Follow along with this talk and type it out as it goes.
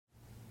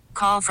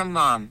Call from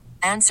mom.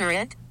 Answer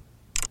it.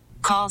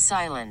 Call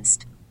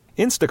silenced.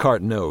 Instacart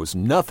knows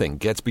nothing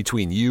gets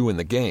between you and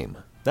the game.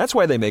 That's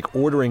why they make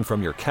ordering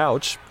from your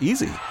couch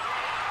easy.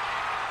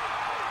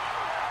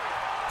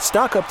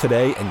 Stock up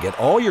today and get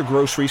all your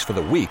groceries for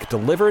the week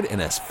delivered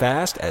in as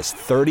fast as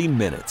 30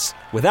 minutes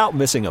without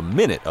missing a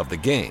minute of the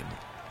game.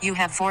 You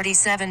have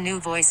 47 new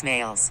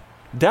voicemails.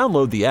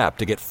 Download the app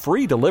to get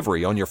free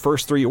delivery on your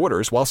first 3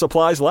 orders while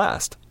supplies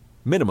last.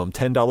 Minimum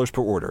 $10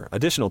 per order.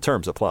 Additional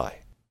terms apply.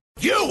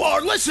 You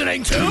are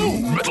listening to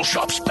Metal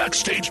Shop's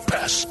Backstage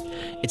Pass.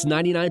 It's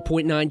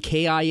 99.9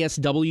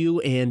 KISW,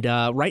 and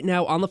right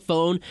now on the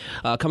phone,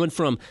 coming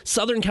from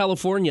Southern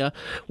California,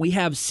 we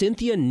have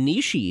Cynthia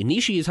Nishi.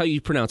 Nishi is how you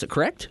pronounce it,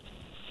 correct?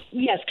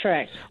 Yes,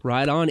 correct.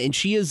 Right on, and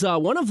she is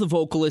one of the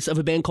vocalists of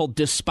a band called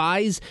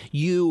Despise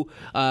You.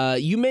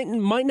 You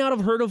might not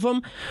have heard of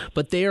them,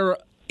 but they're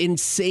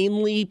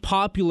insanely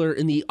popular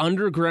in the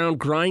underground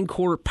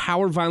grindcore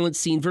power violence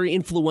scene, very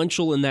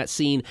influential in that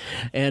scene,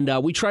 and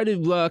we try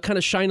to kind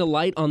of shine a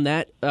light on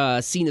that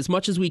scene as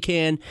much as we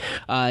can,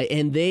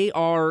 and they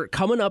are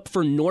coming up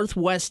for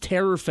Northwest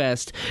Terror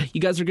Fest.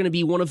 You guys are going to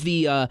be one of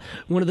the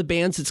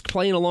bands that's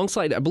playing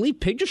alongside, I believe,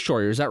 Pig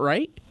Destroyer. Is that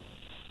right?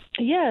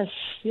 Yes,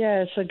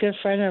 a good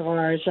friend of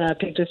ours,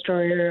 Pig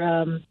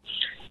Destroyer.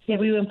 We've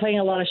been playing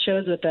a lot of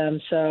shows with them,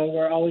 so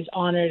we're always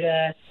honored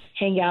to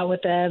hang out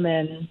with them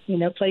and,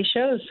 play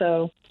shows.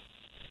 So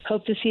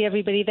hope to see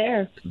everybody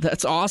there.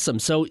 That's awesome.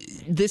 So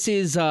this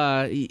is, this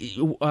is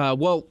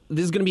going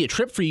to be a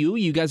trip for you.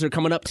 You guys are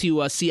coming up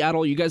to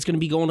Seattle. Are you guys going to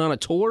be going on a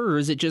tour, or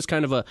is it just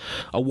kind of a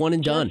one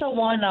and done? Just a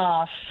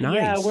one-off. Nice.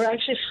 Yeah, we're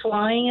actually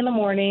flying in the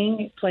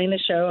morning, playing the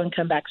show, and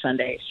come back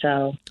Sunday.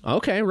 So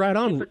okay, right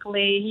on.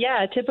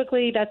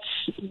 Typically that's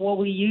what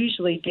we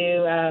usually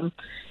do.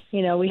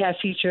 We have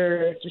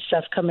future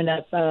stuff coming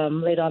up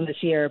later on this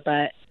year,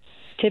 but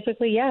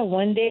typically,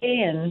 one day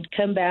and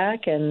come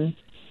back, and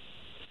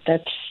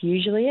that's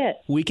usually it.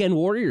 Weekend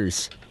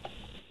warriors.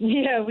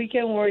 Yeah,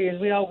 weekend warriors.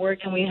 We all work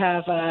and we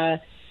have,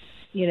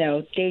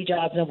 day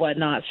jobs and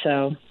whatnot,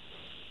 so.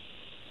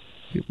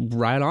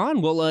 Right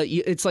on. Well,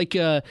 it's like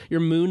you're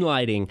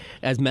moonlighting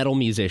as metal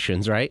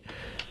musicians, right?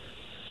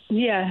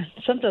 Yeah,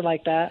 something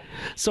like that.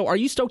 So are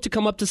you stoked to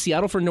come up to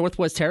Seattle for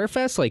Northwest Terror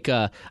Fest? I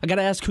got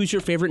to ask, who's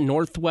your favorite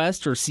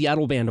Northwest or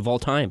Seattle band of all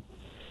time?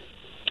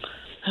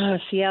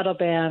 Seattle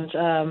bands.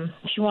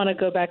 If you want to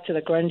go back to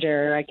the grunge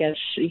era, I guess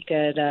you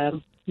could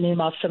name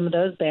off some of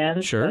those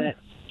bands. Sure. But,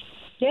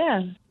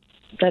 yeah,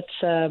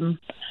 that's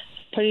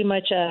pretty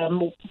much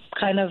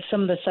kind of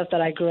some of the stuff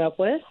that I grew up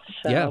with.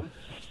 So. Yeah.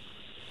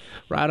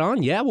 Right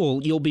on. Yeah.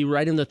 Well, you'll be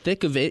right in the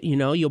thick of it.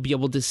 You'll be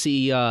able to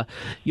see.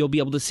 You'll be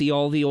able to see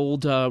all the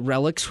old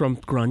relics from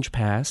grunge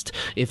past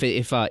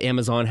if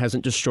Amazon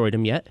hasn't destroyed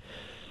them yet.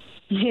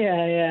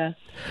 Yeah.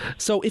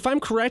 So if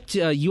I'm correct,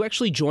 you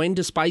actually joined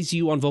Despise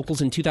You on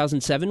vocals in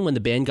 2007 when the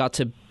band got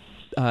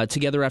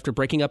together after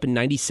breaking up in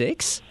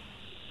 96?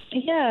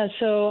 Yeah,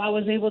 so I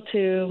was able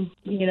to,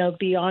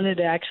 be honored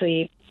to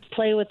actually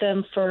play with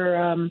them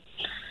for,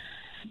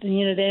 they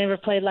never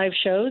played live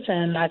shows,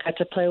 and I got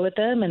to play with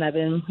them, and I've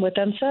been with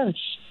them since.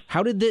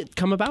 How did that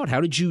come about?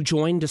 How did you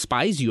join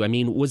Despise You? I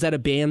mean, was that a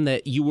band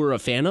that you were a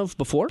fan of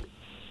before?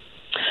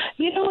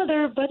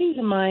 They're buddies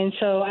of mine,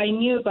 so I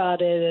knew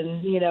about it,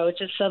 and, it's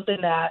just something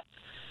that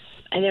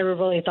I never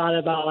really thought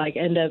about,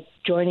 end up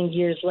joining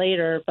years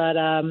later. But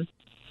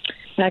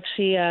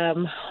actually,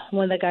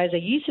 one of the guys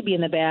that used to be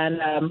in the band,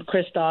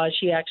 Chris Dodge,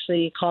 he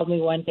actually called me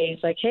one day.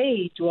 He's like,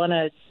 hey, do you want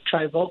to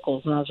try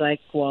vocals? And I was like,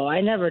 well,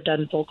 I never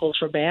done vocals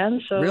for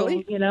bands, so,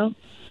 really?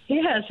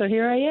 Yeah, so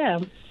here I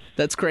am.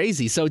 That's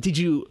crazy. So did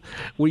you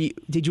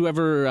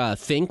ever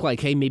think,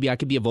 hey, maybe I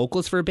could be a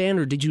vocalist for a band,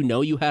 or did you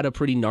know you had a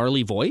pretty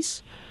gnarly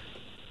voice?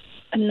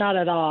 Not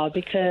at all,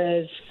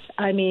 because,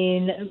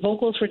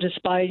 vocals for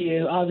Despise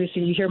You,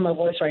 obviously you hear my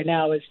voice right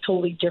now, is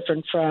totally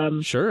different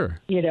from, sure,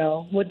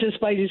 what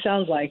Despise You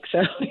sounds like.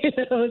 So,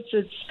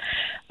 so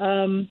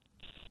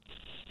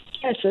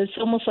it's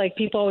almost like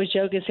people always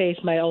joke and say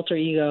it's my alter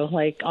ego,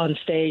 on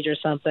stage or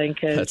something.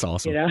 Cause, that's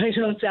awesome. I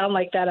don't sound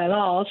like that at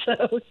all.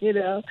 So,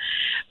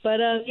 but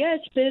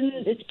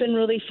it's been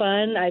really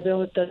fun. I've been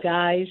with the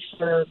guys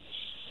for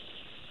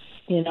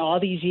all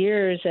these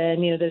years,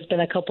 and there's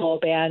been a couple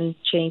of band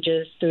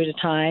changes through the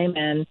time,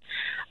 and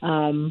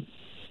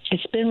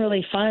it's been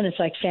really fun. It's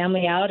like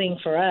family outing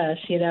for us.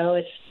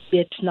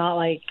 It's not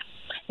like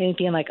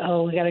anything like,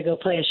 oh, we got to go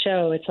play a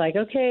show. It's like,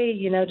 okay,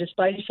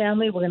 Despise You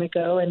family, we're going to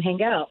go and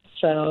hang out.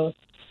 So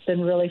it's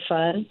been really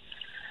fun.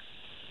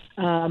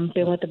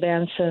 Been with the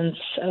band since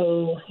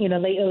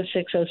late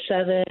 06,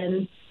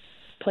 07.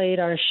 Played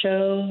our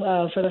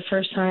show for the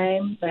first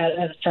time at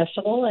a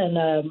festival,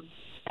 and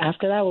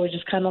after that, we're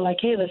just kind of like,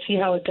 hey, let's see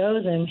how it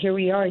goes. And here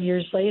we are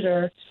years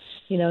later,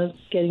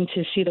 getting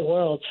to see the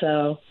world.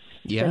 So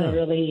it's been a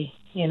really,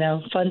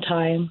 fun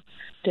time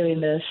doing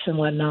this and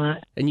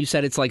whatnot. And you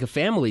said it's like a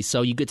family,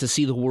 so you get to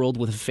see the world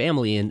with a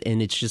family, and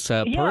it's just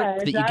a perk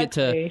that you get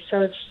to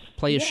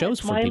play his shows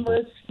for mine people.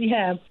 Was,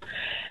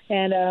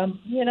 and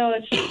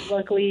it's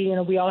luckily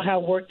we all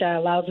have work that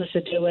allows us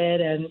to do it,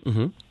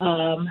 and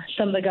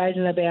some of the guys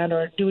in the band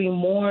are doing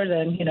more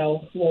than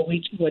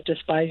what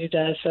Despise You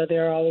does, so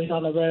they're always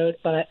on the road.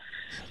 But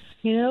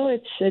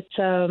it's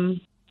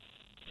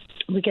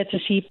we get to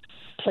see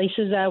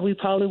places that we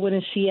probably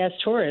wouldn't see as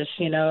tourists,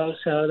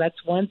 so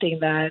that's one thing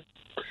that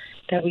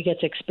we get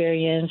to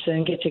experience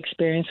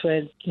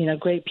with,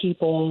 great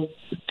people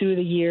through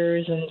the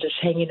years and just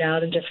hanging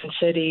out in different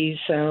cities.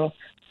 So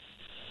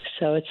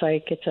it's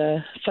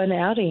a fun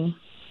outing.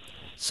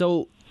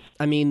 So,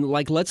 I mean,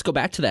 let's go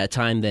back to that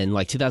time then,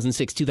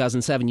 2006,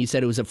 2007. You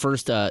said it was a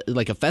first, a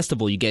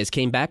festival you guys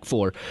came back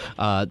for.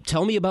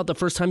 Tell me about the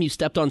first time you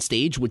stepped on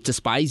stage with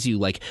Despise You.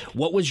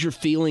 What was your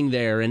feeling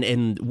there,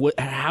 and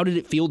how did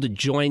it feel to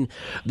join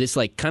this,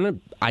 kind of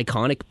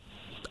iconic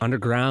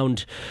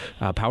underground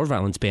power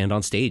violence band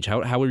on stage?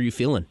 How were you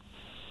feeling?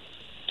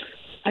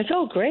 I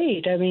felt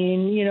great. I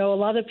mean, a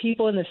lot of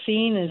people in the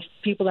scene is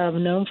people that I've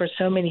known for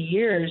so many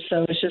years,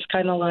 so it's just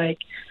kind of like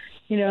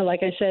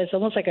I said, it's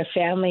almost like a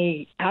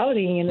family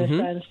outing in a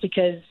sense,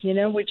 because,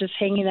 we're just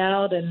hanging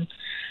out, and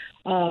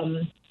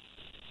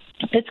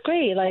it's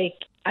great.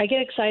 I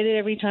get excited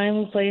every time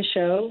we play a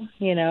show.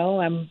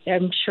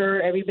 I'm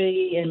sure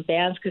everybody in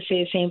bands could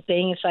say the same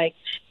thing. It's like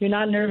you're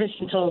not nervous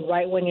until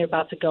right when you're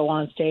about to go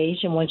on stage,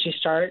 and once you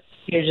start,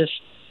 you're just,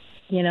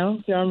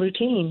 you're on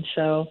routine.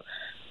 So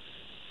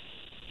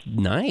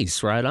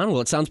nice, right on.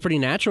 Well, it sounds pretty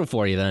natural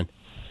for you then.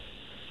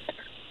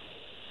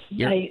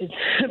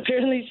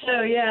 Apparently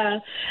so, yeah.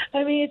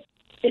 I mean,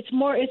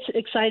 it's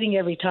exciting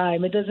every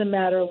time. It doesn't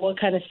matter what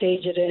kind of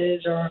stage it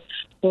is or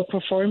what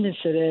performance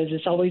it is.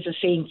 It's always the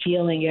same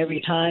feeling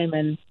every time,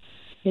 and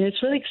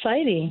it's really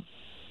exciting.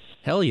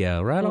 Hell yeah,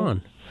 right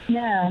on.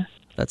 Yeah.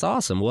 That's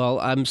awesome. Well,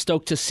 I'm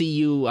stoked to see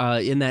you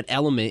in that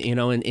element, in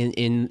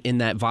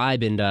that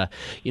vibe, and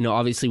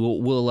obviously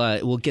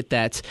we'll get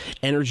that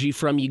energy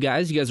from you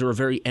guys. You guys are a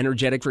very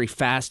energetic, very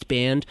fast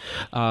band,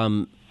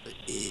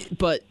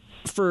 but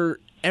for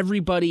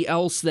everybody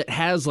else that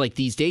has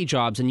these day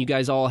jobs, and you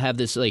guys all have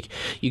this,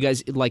 you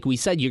guys, like we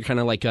said, you're kind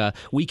of like a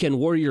weekend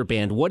warrior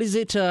band. What is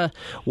it? How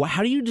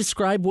do you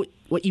describe what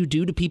you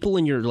do to people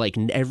in your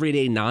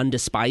everyday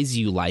non-Despise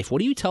You life? What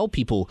do you tell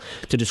people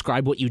to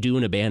describe what you do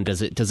in a band?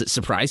 Does it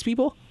surprise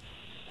people?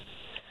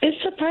 It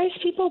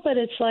surprised people, but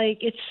it's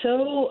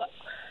so.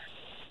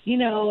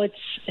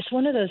 It's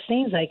one of those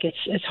things.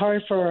 It's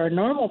hard for a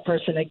normal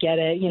person to get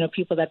it.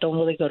 People that don't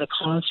really go to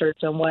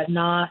concerts and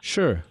whatnot.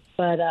 Sure.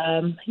 But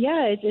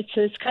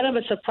it's kind of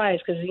a surprise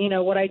because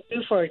what I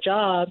do for a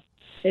job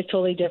is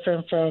totally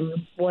different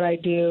from what I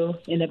do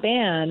in a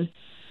band.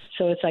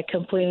 So it's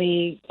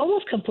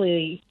almost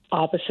completely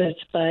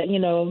opposites. But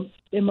in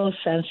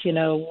most sense,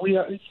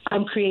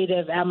 I'm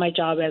creative at my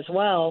job as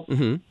well.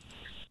 Mm-hmm.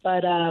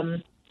 But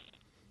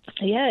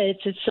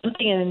it's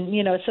something,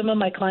 and some of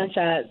my clients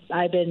that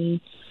I've been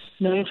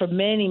knowing for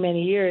many,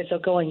 many years, they'll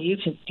go on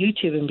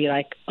YouTube and be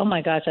like, "Oh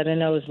my gosh, I didn't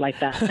know it was like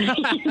that." So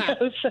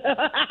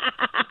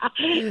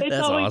it's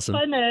That's always awesome.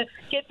 fun to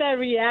get that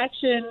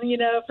reaction,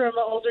 from an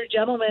older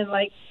gentleman,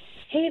 like,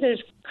 "Hey,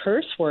 there's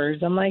curse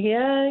words." I'm like,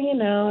 "Yeah,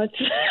 it's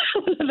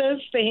one of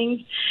those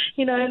things,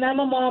 and I'm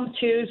a mom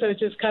too, so it's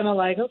just kind of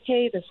like,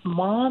 okay, this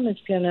mom is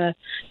gonna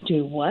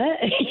do what?"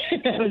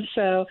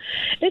 So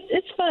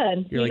it's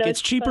fun. You're like,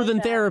 it's cheaper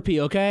than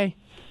therapy, okay?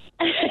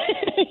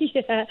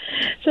 Yeah,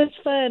 so it's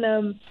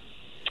fun.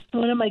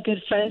 One of my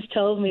good friends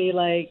tells me,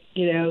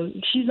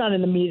 she's not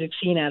in the music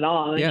scene at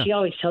all. And she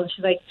always tells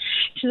me,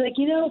 she's like,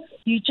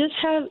 you just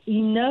have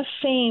enough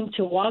fame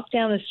to walk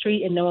down the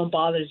street and no one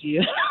bothers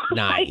you.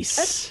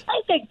 Nice.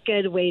 That's a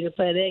good way to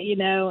put it,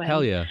 And,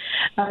 hell yeah.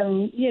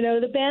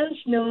 The band's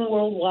known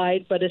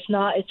worldwide, but it's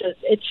not.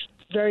 It's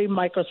very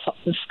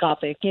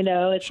microscopic.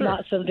 It's Sure.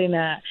 not something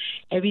that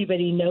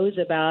everybody knows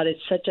about.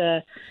 It's such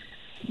a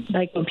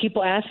when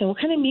people ask me what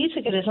kind of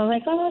music it is, I'm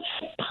like, oh, it's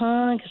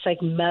punk.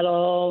 It's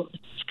metal.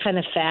 It's kind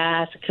of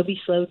fast. It could be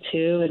slow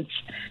too. It's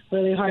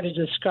really hard to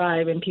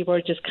describe, and people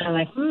are just kind of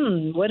like,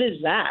 what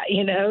is that?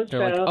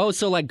 They're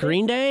so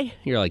Green Day?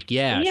 You're like,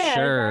 yeah,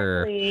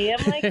 sure. Exactly.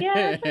 I'm like,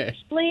 yeah, it's like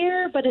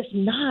Slayer, but it's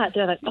not.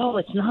 They're like, oh,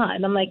 it's not.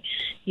 And I'm like,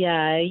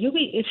 yeah,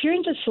 if you're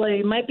into Slayer,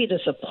 you might be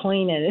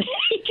disappointed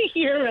to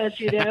hear us,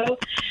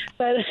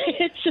 But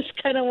it's just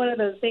kind of one of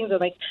those things. I'm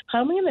like, how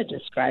am I going to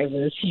describe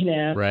this,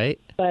 Right.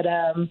 But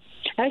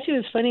actually, it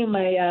was funny.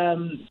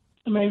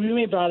 My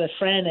roommate brought a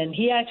friend, and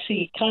he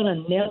actually kind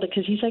of nailed it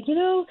because he's like,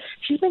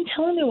 she's been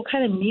telling me what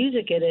kind of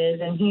music it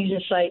is, and he's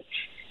just like,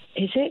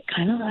 is it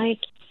kind of like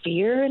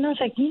Fear? And I was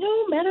like,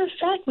 matter of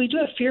fact, we do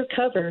a Fear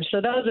cover.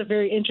 So that was a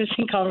very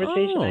interesting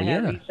conversation I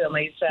had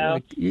recently. So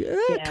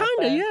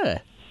yeah.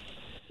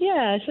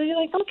 Yeah, so you're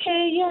like,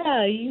 okay,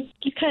 yeah,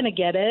 you kind of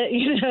get it,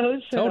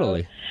 So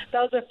Totally.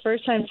 That was the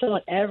first time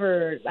someone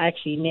ever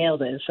actually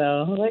nailed it. So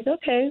I was like,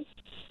 okay.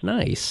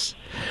 Nice.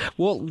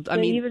 Well, I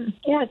mean,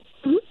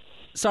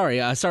 sorry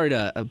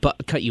to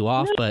cut you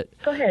off, but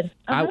Go ahead.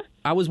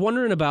 I was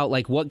wondering about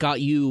like what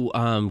got you,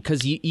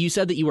 because you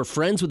said that you were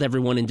friends with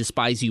everyone in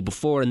Despise You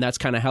before, and that's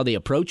kind of how they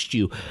approached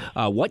you.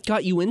 What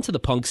got you into the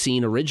punk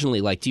scene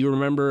originally? Like, do you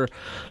remember?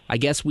 I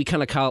guess we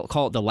kind of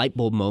call it the light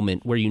bulb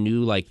moment where you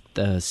knew like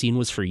the scene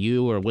was for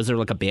you, or was there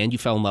like a band you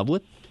fell in love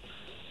with?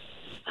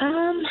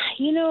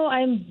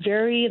 I'm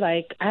very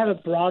I have a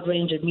broad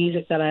range of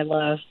music that I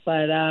love,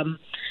 but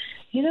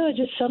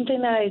just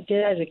something that I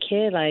did as a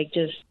kid, like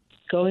just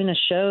going to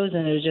shows,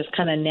 and it was just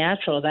kind of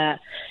natural that,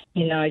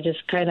 I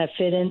just kind of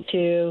fit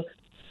into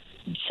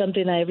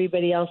something that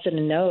everybody else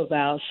didn't know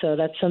about. So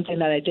that's something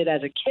that I did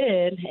as a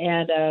kid,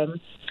 and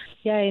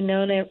I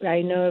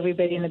know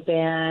everybody in the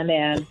band,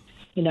 and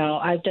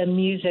I've done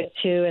music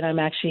too, and I'm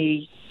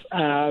actually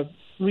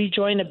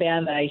rejoined a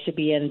band that I used to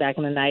be in back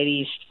in the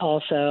 90s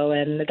also,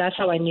 and that's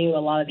how I knew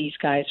a lot of these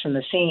guys from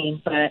the scene.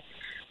 But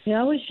I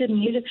always did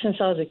music since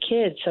I was a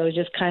kid, so it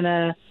just kind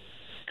of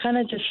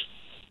just,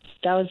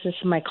 that was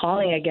just my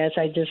calling, I guess.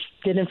 I just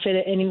didn't fit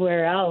it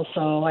anywhere else,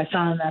 so I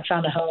found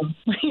a home,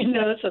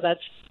 so that's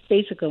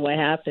basically what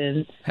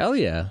happened. Hell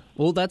yeah.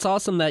 Well, that's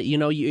awesome that,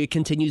 it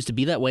continues to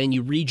be that way and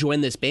you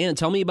rejoin this band.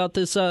 Tell me about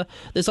this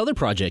other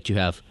project you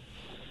have.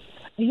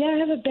 Yeah, I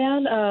have a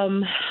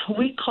band.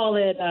 We call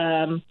it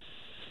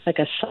like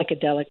a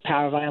psychedelic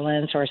power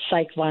violence, or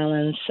psych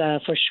violence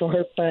for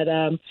short, but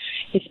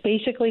it's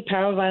basically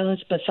power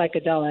violence but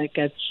psychedelic.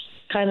 It's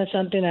kind of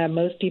something that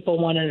most people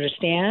won't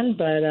understand,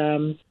 but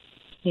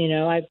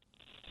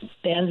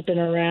band's been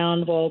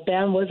around. Well,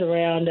 band was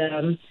around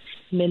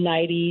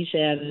mid-90s,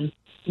 and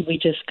we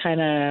just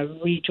kind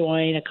of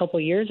rejoined a couple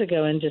years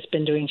ago and just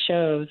been doing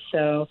shows.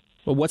 So,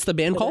 well, what's the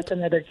band called? That's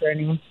another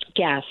journey.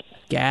 Gasp.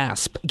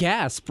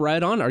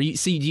 Right on. Are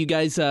you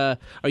guys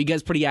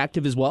pretty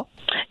active as well?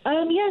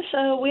 Yes.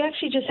 We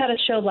actually just had a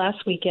show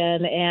last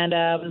weekend,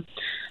 and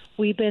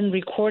we've been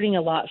recording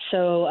a lot.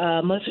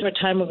 So most of our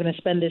time we're going to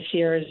spend this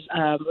year is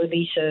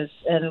releases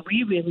and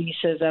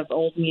re-releases of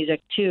old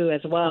music too,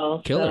 as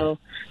well. Killer. So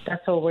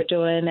that's what we're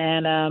doing,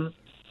 and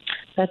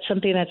that's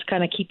something that's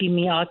kind of keeping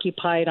me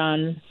occupied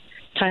on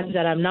times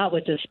that I'm not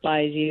with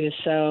Despise You.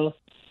 So,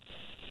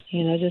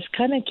 just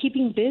kind of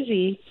keeping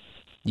busy.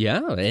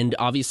 Yeah, and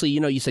obviously,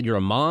 you said you're a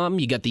mom.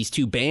 You got these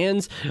two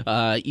bands.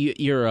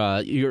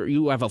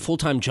 You have a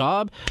full-time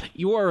job.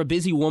 You are a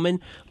busy woman,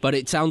 but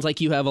it sounds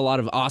like you have a lot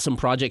of awesome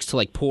projects to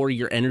like pour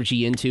your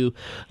energy into.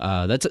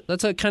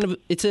 That's a kind of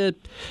it's an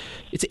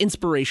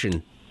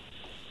inspiration.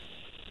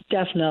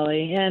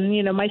 Definitely,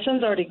 and my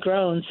son's already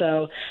grown,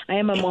 so I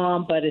am a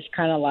mom, but it's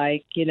kind of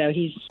like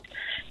he's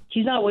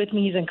not with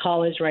me. He's in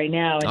college right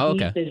now,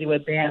 and He's busy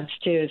with bands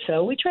too.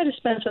 So we try to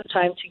spend some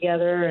time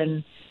together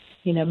and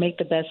make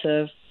the best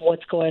of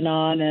what's going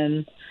on.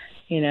 And,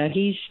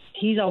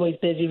 he's always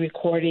busy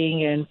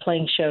recording and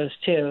playing shows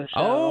too. So.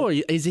 Oh,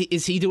 is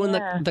he doing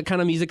the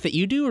kind of music that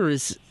you do, or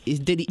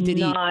did he?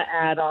 Not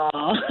at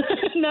all.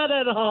 Not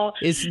at all.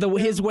 Is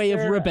his way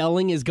of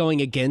rebelling is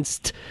going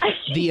against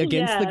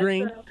the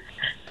grain?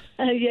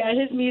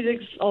 His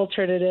music's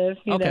alternative.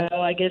 You know,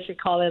 I guess you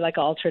call it like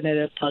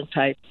alternative punk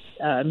type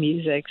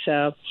music.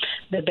 So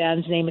the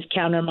band's name is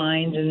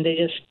Counterminds, and they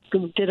just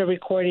did a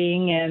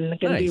recording and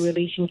going to be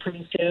releasing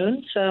pretty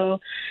soon. So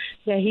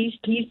yeah, he's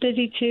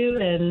busy too,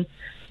 and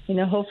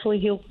hopefully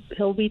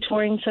he'll be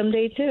touring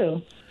someday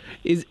too.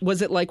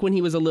 Was it like when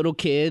he was a little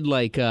kid,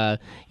 like,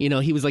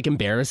 he was like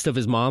embarrassed of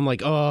his mom, like,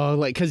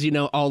 because,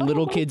 all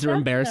little kids are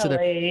embarrassed of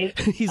their...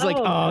 He's like,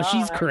 God.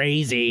 She's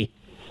crazy.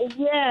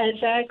 Yeah,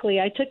 exactly.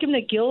 I took him to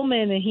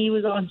Gilman, and he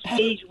was on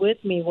stage with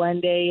me one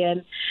day,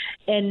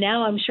 and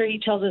now I'm sure he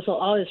tells us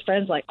all his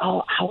friends, like,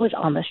 oh, I was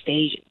on the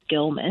stage at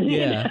Gilman.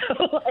 Yeah.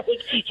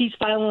 He's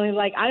finally,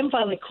 I'm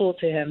finally cool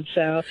to him,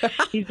 so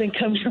he's been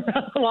coming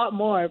around a lot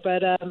more.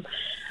 But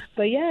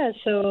yeah,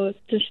 so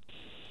just,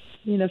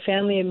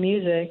 family and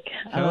music.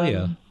 Hell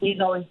yeah. He's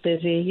always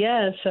busy.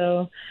 Yeah,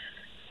 so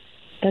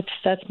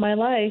that's my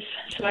life.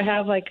 So I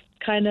have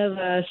kind of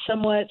a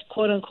somewhat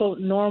quote unquote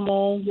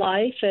normal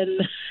life,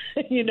 and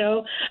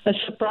a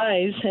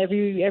surprise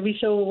every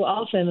so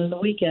often on the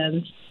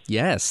weekends.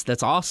 Yes,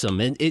 that's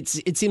awesome, and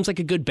it seems like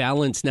a good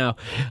balance. Now,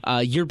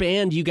 your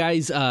band, you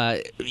guys,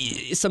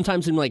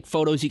 sometimes in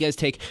photos you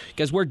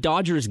guys wear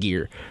Dodgers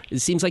gear. It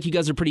seems like you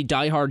guys are pretty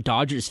diehard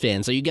Dodgers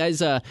fans. So you guys,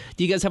 do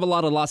you guys have a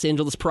lot of Los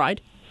Angeles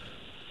pride?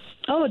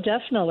 Oh,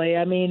 definitely.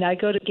 I mean, I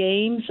go to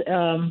games,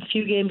 a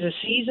few games a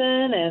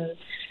season, and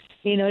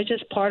it's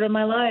just part of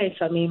my life.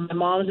 I mean, my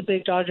mom's a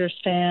big Dodgers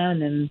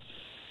fan, and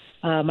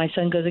my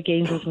son goes to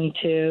games with me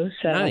too.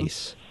 So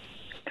nice.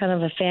 Kind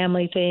of a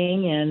family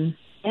thing, and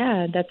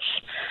yeah,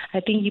 I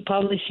think you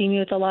probably see me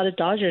with a lot of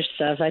Dodgers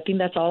stuff. I think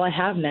that's all I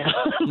have now.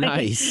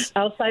 Nice.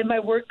 Outside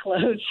my work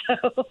clothes.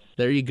 So.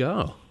 There you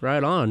go.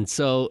 Right on.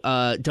 So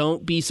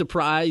don't be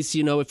surprised,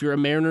 if you're a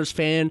Mariners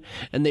fan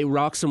and they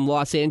rock some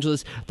Los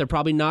Angeles, they're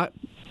probably not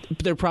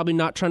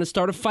trying to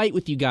start a fight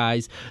with you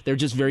guys. They're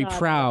just very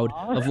proud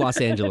of Los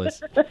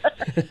Angeles.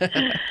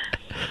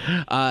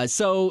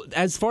 So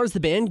as far as the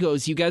band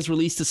goes, you guys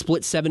released a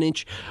split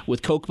 7-inch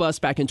with Coke Bus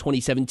back in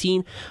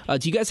 2017.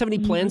 Do you guys have any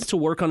plans to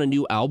work on a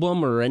new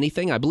album or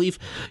anything? I believe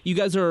you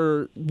guys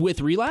are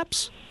with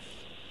Relapse?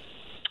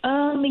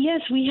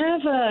 Yes, we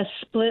have a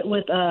split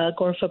with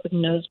Agoraphobic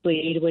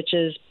Nosebleed, which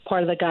is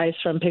part of the guys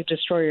from Pig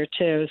Destroyer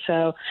too.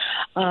 So,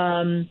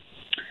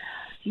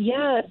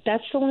 yeah,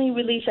 that's the only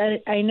release.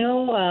 I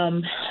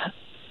know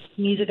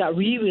music got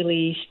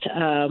re-released,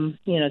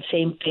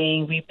 same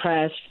thing,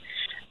 repressed.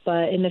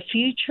 But in the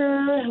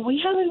future,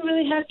 we haven't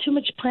really had too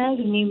much plans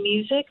of new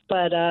music,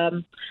 but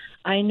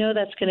I know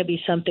that's going to be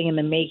something in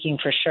the making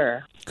for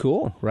sure.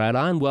 Cool. Right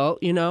on. Well,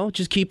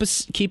 just keep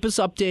us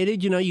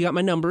updated. You got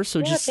my number,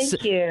 so just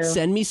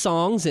send me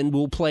songs and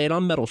we'll play it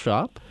on Metal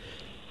Shop.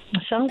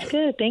 Sounds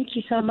good. Thank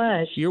you so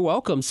much. You're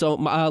welcome. So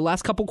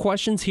last couple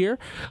questions here.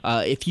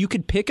 If you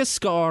could pick a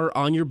scar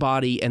on your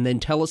body and then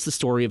tell us the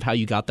story of how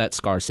you got that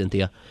scar,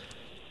 Cynthia.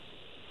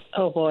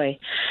 Oh, boy.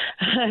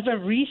 I have a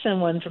recent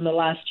one from the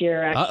last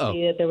year,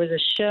 actually. Uh-oh. There was a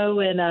show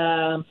in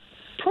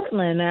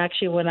Portland,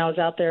 actually, when I was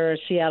out there,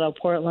 Seattle,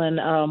 Portland,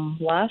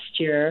 last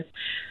year.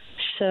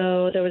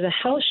 So there was a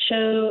house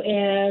show,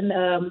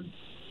 and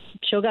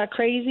show got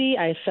crazy.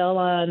 I fell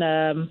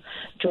on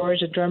George,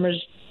 the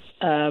drummer's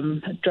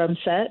drum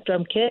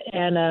kit,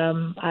 and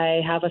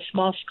I have a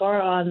small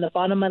scar on the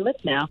bottom of my lip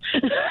now.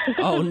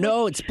 Oh,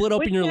 no, it split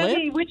open your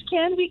lip? Which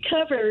can be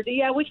covered.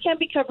 Yeah, which can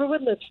be covered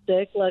with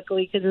lipstick,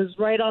 luckily, because it was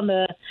right on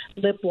the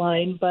lip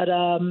line. But,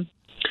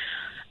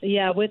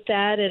 yeah, with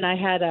that, and I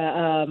had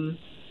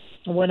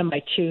one of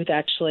my tooth,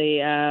 actually,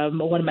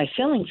 one of my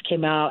fillings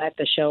came out at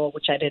the show,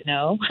 which I didn't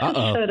know.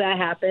 So that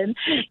happened.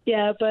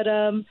 Yeah, but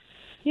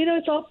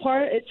it's all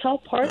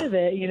part of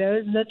it.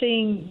 It's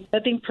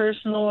nothing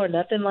personal or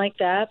nothing like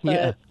that.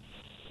 But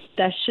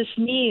that's just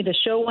me. The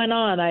show went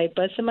on. I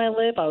busted my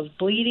lip. I was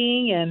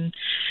bleeding, and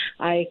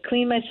I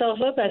cleaned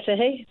myself up. I said,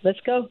 "Hey, let's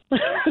go."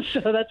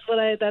 So that's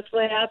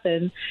what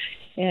happened.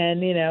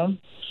 And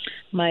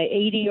my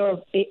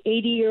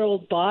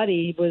 80-year-old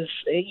body was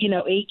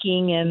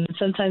aching, and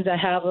sometimes I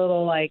have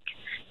little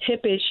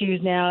hip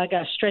issues now. I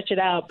got to stretch it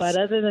out, but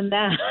other than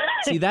that,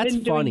 see, that's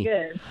funny.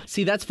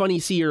 See, that's funny.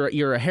 See,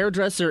 you're a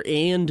hairdresser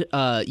and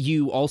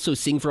you also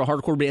sing for a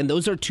hardcore band.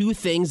 Those are two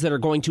things that are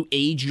going to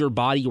age your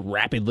body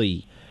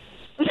rapidly.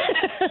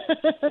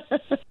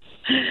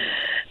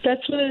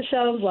 That's what it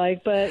sounds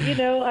like, but that's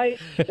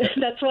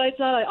why it's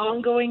not an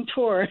ongoing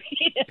tour.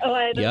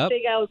 I don't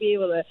think I would be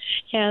able to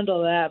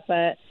handle that,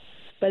 but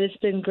it's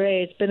been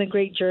great. It's been a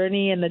great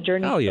journey, and the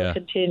journey still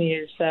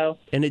continues. So,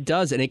 and it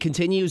does, and it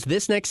continues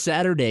this next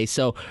Saturday.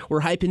 So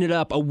we're hyping it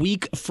up. A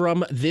week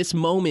from this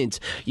moment,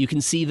 you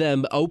can see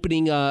them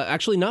opening.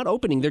 Actually, not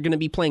opening. They're going to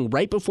be playing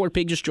right before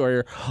Pig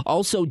Destroyer.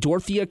 Also,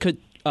 Dorothea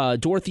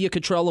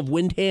Cottrell of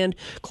Windhand,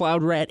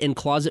 Cloud Rat, and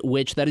Closet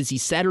Witch. That is the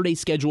Saturday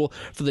schedule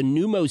for the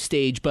Pneumo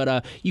stage.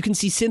 But you can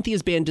see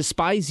Cynthia's band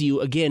Despise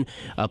You, again,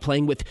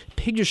 playing with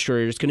Pig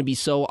Destroyer. It's going to be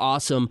so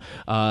awesome.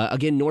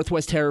 Again,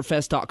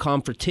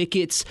 NorthwestTerrorFest.com for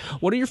tickets.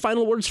 What are your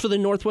final words for the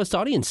Northwest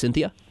audience,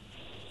 Cynthia?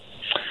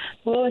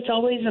 Well, it's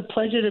always a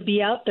pleasure to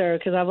be out there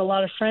because I have a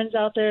lot of friends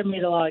out there,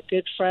 made a lot of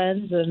good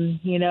friends, and,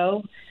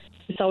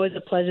 it's always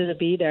a pleasure to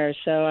be there.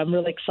 So I'm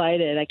really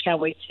excited. I can't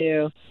wait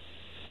for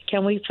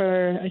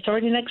it's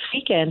already next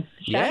weekend,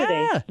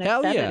 Saturday. Yeah,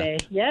 hell Saturday.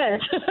 Yeah.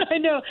 I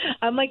know.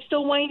 I'm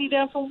still winding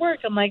down from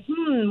work. I'm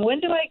when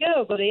do I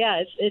go? But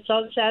yeah, it's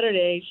on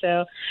Saturday,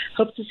 so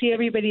hope to see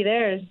everybody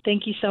there.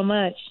 Thank you so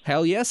much.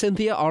 Hell yeah,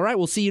 Cynthia. All right,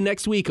 we'll see you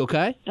next week,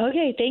 okay?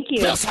 Okay, thank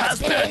you. This has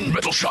been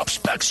Metal Shop's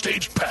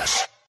Backstage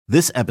Pass.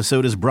 This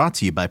episode is brought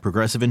to you by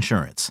Progressive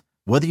Insurance.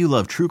 Whether you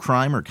love true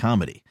crime or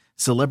comedy,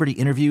 celebrity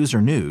interviews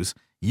or news,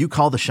 you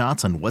call the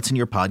shots on what's in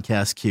your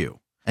podcast queue.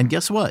 And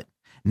guess what?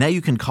 Now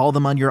you can call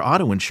them on your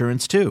auto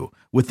insurance, too,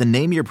 with the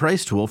Name Your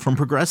Price tool from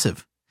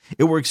Progressive.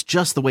 It works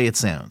just the way it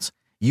sounds.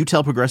 You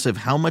tell Progressive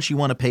how much you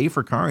want to pay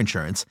for car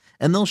insurance,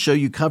 and they'll show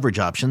you coverage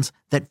options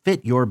that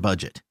fit your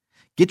budget.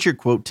 Get your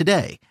quote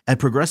today at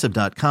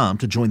Progressive.com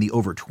to join the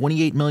over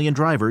 28 million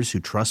drivers who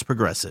trust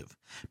Progressive.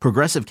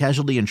 Progressive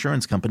Casualty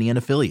Insurance Company and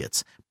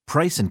Affiliates.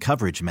 Price and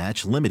coverage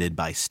match limited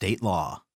by state law.